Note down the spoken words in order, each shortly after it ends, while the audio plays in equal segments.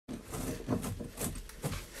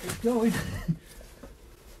going.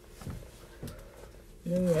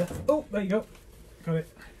 Yeah. Oh, there you go. Got it.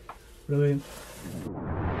 Brilliant.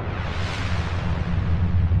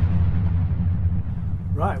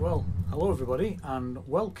 Right, well, hello everybody and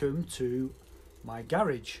welcome to my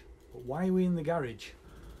garage. But why are we in the garage?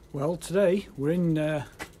 Well, today we're in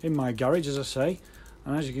my garage, as I say,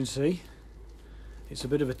 and as you can see, it's a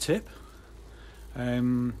bit of a tip.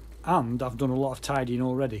 And I've done a lot of tidying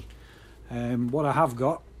already. What I have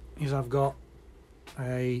got is I've got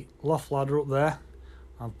a loft ladder up there.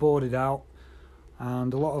 I've boarded out,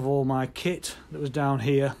 and a lot of all my kit that was down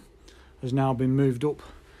here has now been moved up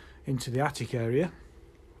into the attic area.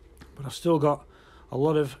 But I've still got a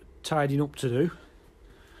lot of tidying up to do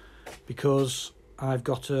because I've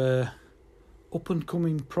got a up and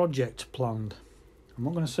coming project planned. I'm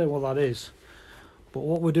not going to say what that is, but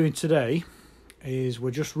what we're doing today is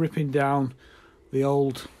we're just ripping down the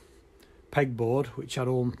old pegboard, which had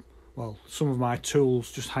all, well, some of my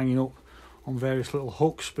tools just hanging up on various little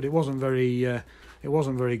hooks, but it wasn't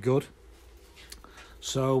very good.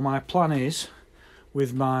 So my plan is,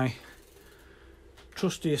 with my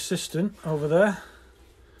trusty assistant over there,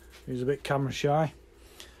 who's a bit camera shy,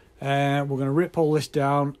 we're going to rip all this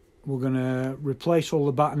down. We're going to replace all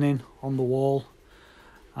the battening on the wall,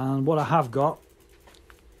 and what I have got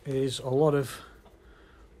is a lot of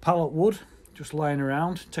pallet wood just laying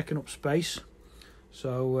around, taking up space.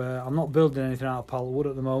 So I'm not building anything out of pallet wood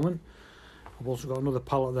at the moment. I've also got another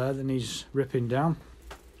pallet there that needs ripping down,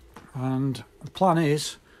 and the plan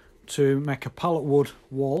is to make a pallet wood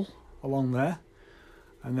wall along there,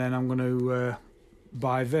 and then I'm going to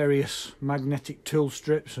buy various magnetic tool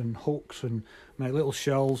strips and hooks and make little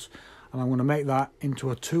shelves, and I'm going to make that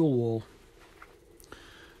into a tool wall.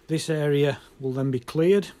 This area will then be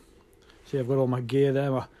cleared. See, I've got all my gear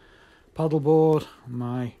there, my paddleboard,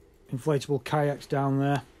 my inflatable kayaks down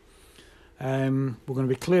there. We're going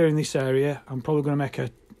to be clearing this area. I'm probably going to make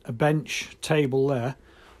a bench table there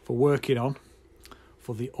for working on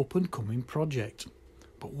for the up and coming project.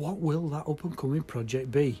 But what will that up and coming project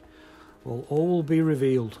be? Well, all will be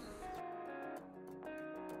revealed.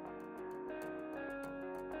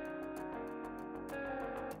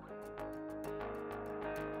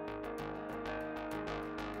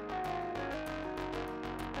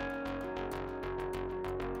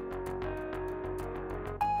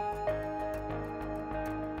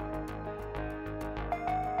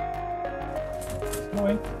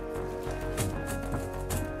 Going.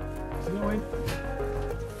 Going.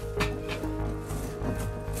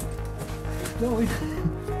 Going.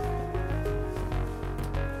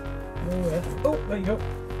 Oh, there you go.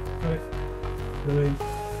 Got it. Brilliant.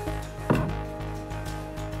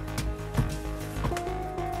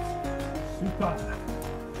 Super.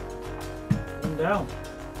 And down.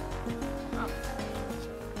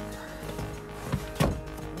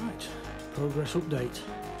 Right. Progress update.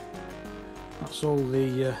 That's all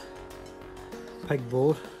the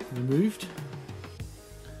pegboard removed,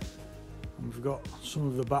 and we've got some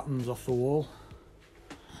of the battens off the wall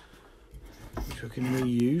which we can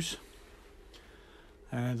reuse.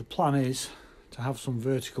 The plan is to have some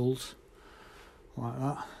verticals like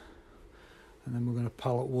that, and then we're going to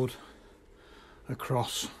pallet wood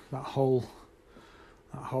across that whole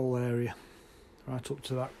area right up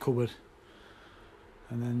to that cupboard,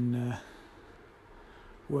 and then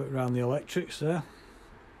work around the electrics there,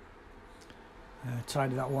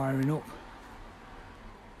 tidy that wiring up,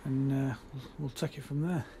 and we'll take it from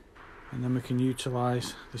there. And then we can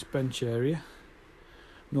utilise this bench area.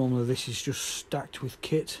 Normally this is just stacked with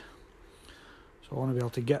kit, so I want to be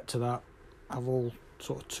able to get to that, have all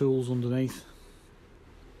sort of tools underneath,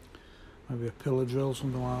 maybe a pillar drill,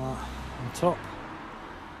 something like that on top.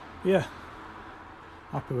 Yeah,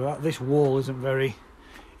 happy with that. This wall isn't very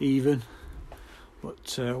even,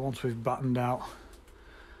 but once we've battened out,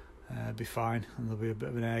 it'll be fine, and there'll be a bit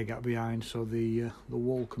of an air gap behind so the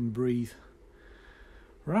wall can breathe.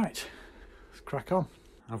 Right, let's crack on.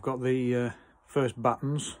 I've got the first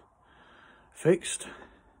battens fixed.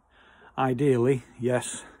 Ideally,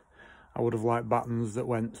 yes, I would have liked battens that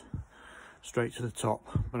went straight to the top,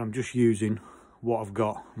 but I'm just using what I've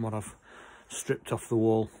got and what I've stripped off the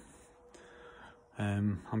wall.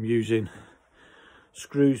 I'm using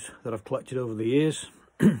screws that I've collected over the years.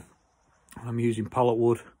 I'm using pallet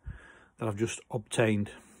wood that I've just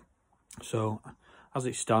obtained. So as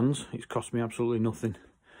it stands, it's cost me absolutely nothing.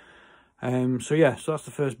 So yeah, so that's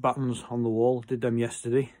the first battens on the wall. Did them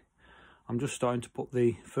yesterday. I'm just starting to put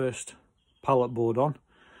the first pallet board on.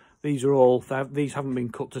 These are all, these haven't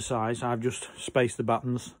been cut to size. I've just spaced the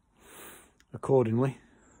battens accordingly,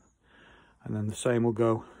 and then the same will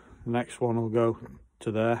go, the next one will go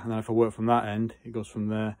to there, and then if I work from that end, it goes from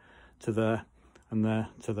there to there and there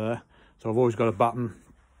to there. So I've always got a batten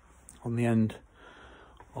on the end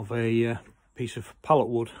of a piece of pallet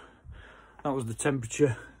wood. That was the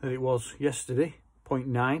temperature that it was yesterday,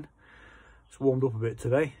 0.9. It's warmed up a bit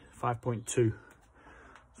today, 5.2. So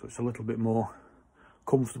it's a little bit more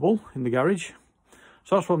comfortable in the garage.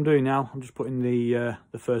 So that's what I'm doing now. I'm just putting the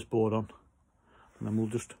first board on, and then we'll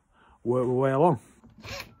just work our way along.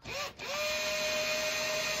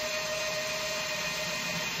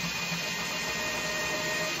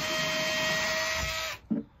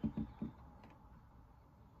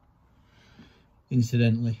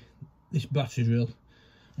 Incidentally, this battery drill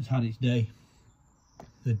has had its day.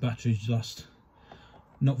 The batteries last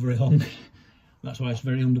not very long. That's why it's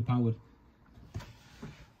very underpowered.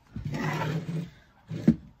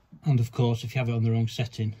 And of course, if you have it on the wrong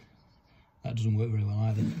setting, that doesn't work very well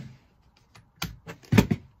either.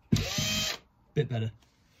 Bit better.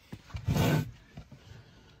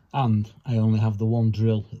 And I only have the one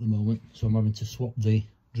drill at the moment, so I'm having to swap the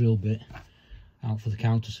drill bit out for the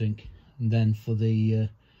countersink and then for the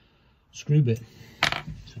screw bit,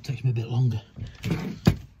 so it takes me a bit longer.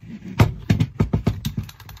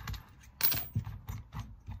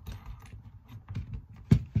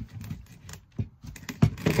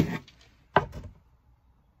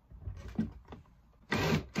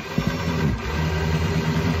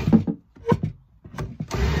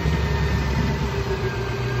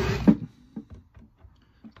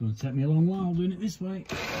 It's going to take me a long while doing it this way.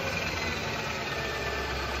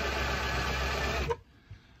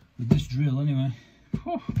 With this drill anyway.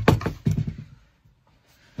 I'm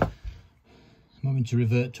having to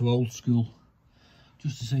revert to old school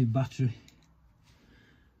just to save battery,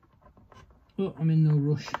 but I'm in no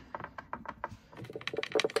rush.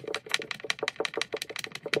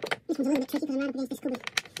 This one's a little bit tricky because I'm right up against this cupboard.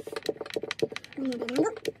 I'm going to have a bit of an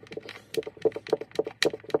angle.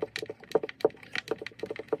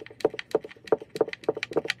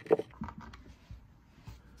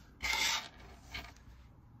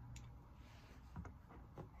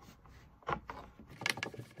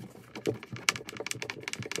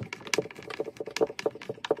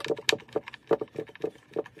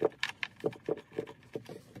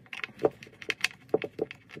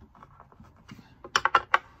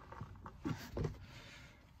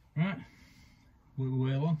 Right, work our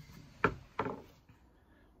way along.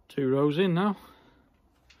 2 rows in now.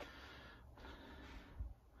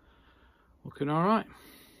 Looking alright.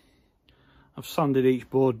 I've sanded each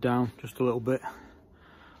board down just a little bit,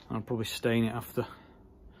 and I'll probably stain it after.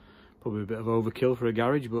 Probably a bit of overkill for a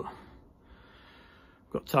garage, but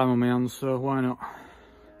I've got time on my hands, so why not?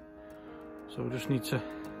 So I just need to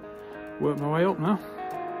work my way up now.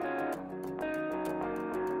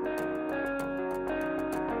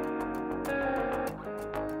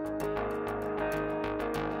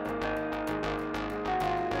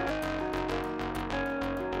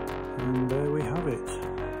 And there we have it.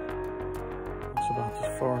 That's about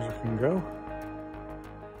as far as I can go.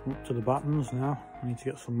 Up to the battens now. I need to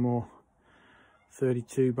get some more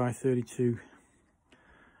 32 by 32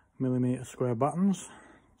 millimeter square battens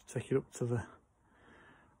to take it up to the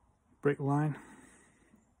brick line.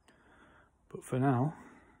 But for now,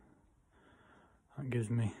 that gives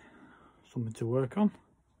me something to work on.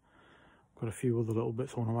 Got a few other little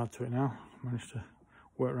bits I want to add to it now. Managed to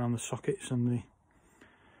work around the sockets and the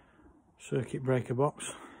circuit breaker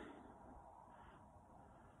box.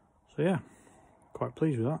 So yeah, quite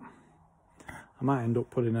pleased with that. I might end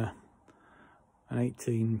up putting an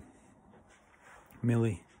 18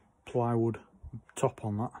 milli plywood top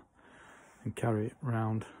on that and carry it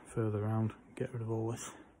round, further round, get rid of all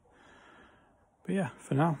this. But yeah,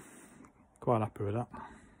 for now, quite happy with that.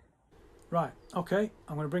 Right, okay,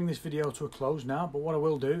 I'm going to bring this video to a close now, but what I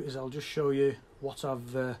will do is I'll just show you what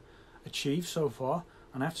I've achieved so far.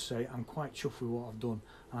 And I have to say, I'm quite chuffed with what I've done,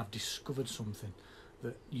 and I've discovered something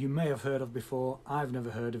that you may have heard of before. I've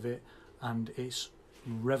never heard of it, and it's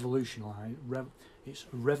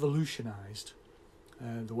revolutionised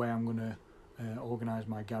the way I'm going to organise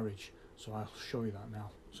my garage. So I'll show you that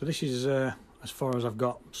now. So this is as far as I've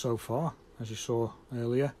got so far. As you saw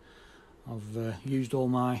earlier, I've used all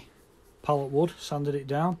my pallet wood, sanded it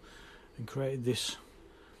down, and created this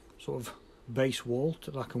sort of base wall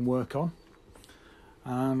that I can work on.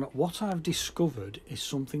 And what I've discovered is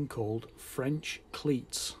something called French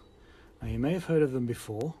Cleats. Now you may have heard of them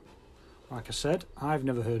before. Like I said, I've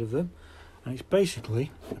never heard of them. And it's basically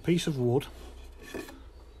a piece of wood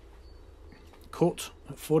cut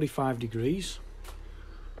at 45 degrees.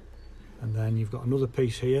 And then you've got another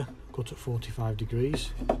piece here cut at 45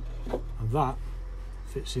 degrees. And that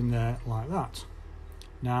fits in there like that.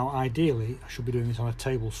 Now ideally I should be doing this on a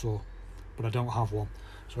table saw, but I don't have one,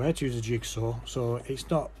 so I had to use a jigsaw. So it's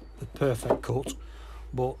not the perfect cut,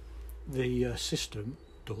 but the system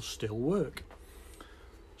does still work.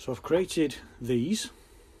 So I've created these,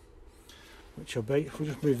 which are if we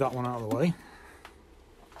just move that one out of the way.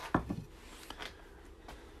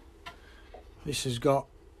 This has got,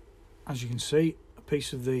 as you can see, a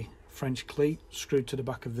piece of the French Cleat screwed to the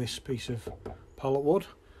back of this piece of pallet wood.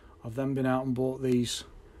 I've then been out and bought these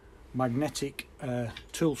magnetic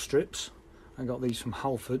tool strips. I got these from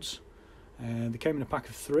Halfords, and they came in a pack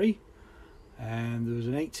of 3, and there was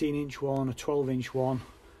an 18-inch one, a 12-inch one,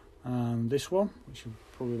 and this one, which is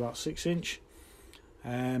probably about 6-inch.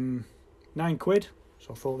 £9,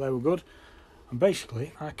 so I thought they were good. And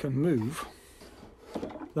basically I can move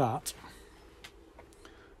that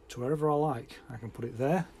to wherever I like. I can put it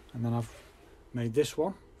there, and then I've made this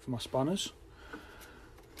one for my spanners,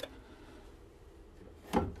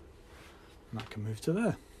 and that can move to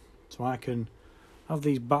there. So I can have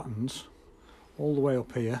these battens all the way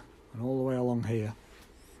up here and all the way along here,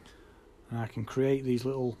 and I can create these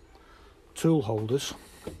little tool holders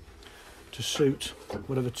to suit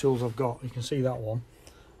whatever tools I've got. You can see that one,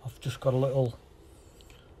 I've just got a little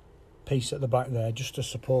piece at the back there just to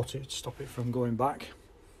support it, to stop it from going back.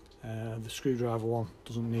 The screwdriver one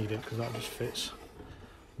doesn't need it because that just fits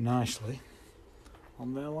nicely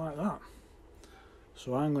on there like that.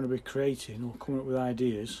 So I'm going to be creating or coming up with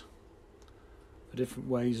ideas for different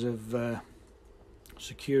ways of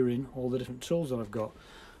securing all the different tools that I've got.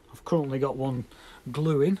 I've currently got one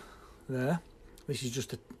gluing there. This is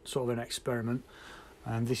just a sort of an experiment,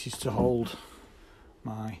 and this is to hold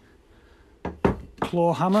my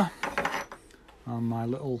claw hammer and my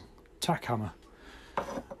little tack hammer.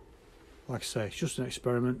 Like I say, it's just an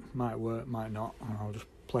experiment, might work, might not, and I'll just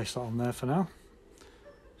place that on there for now.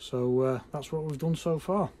 So that's what we've done so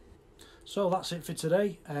far. So that's it for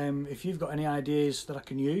today. If you've got any ideas that I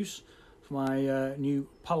can use for my new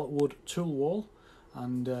pallet wood tool wall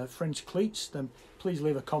and French cleats, then please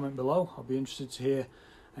leave a comment below. I'll be interested to hear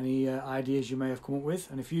any ideas you may have come up with,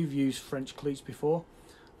 and if you've used French cleats before,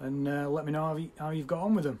 then let me know how you've got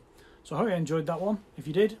on with them. So I hope you enjoyed that one. If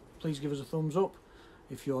you did, please give us a thumbs up.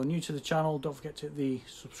 If you're new to the channel, don't forget to hit the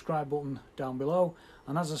subscribe button down below.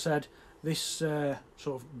 And as I said, this sort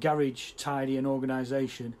of garage tidy and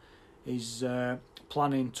organisation is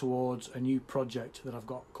planning towards a new project that I've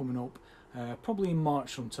got coming up, probably in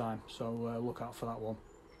March sometime, so look out for that one.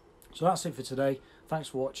 So that's it for today. Thanks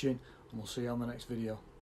for watching, and we'll see you on the next video.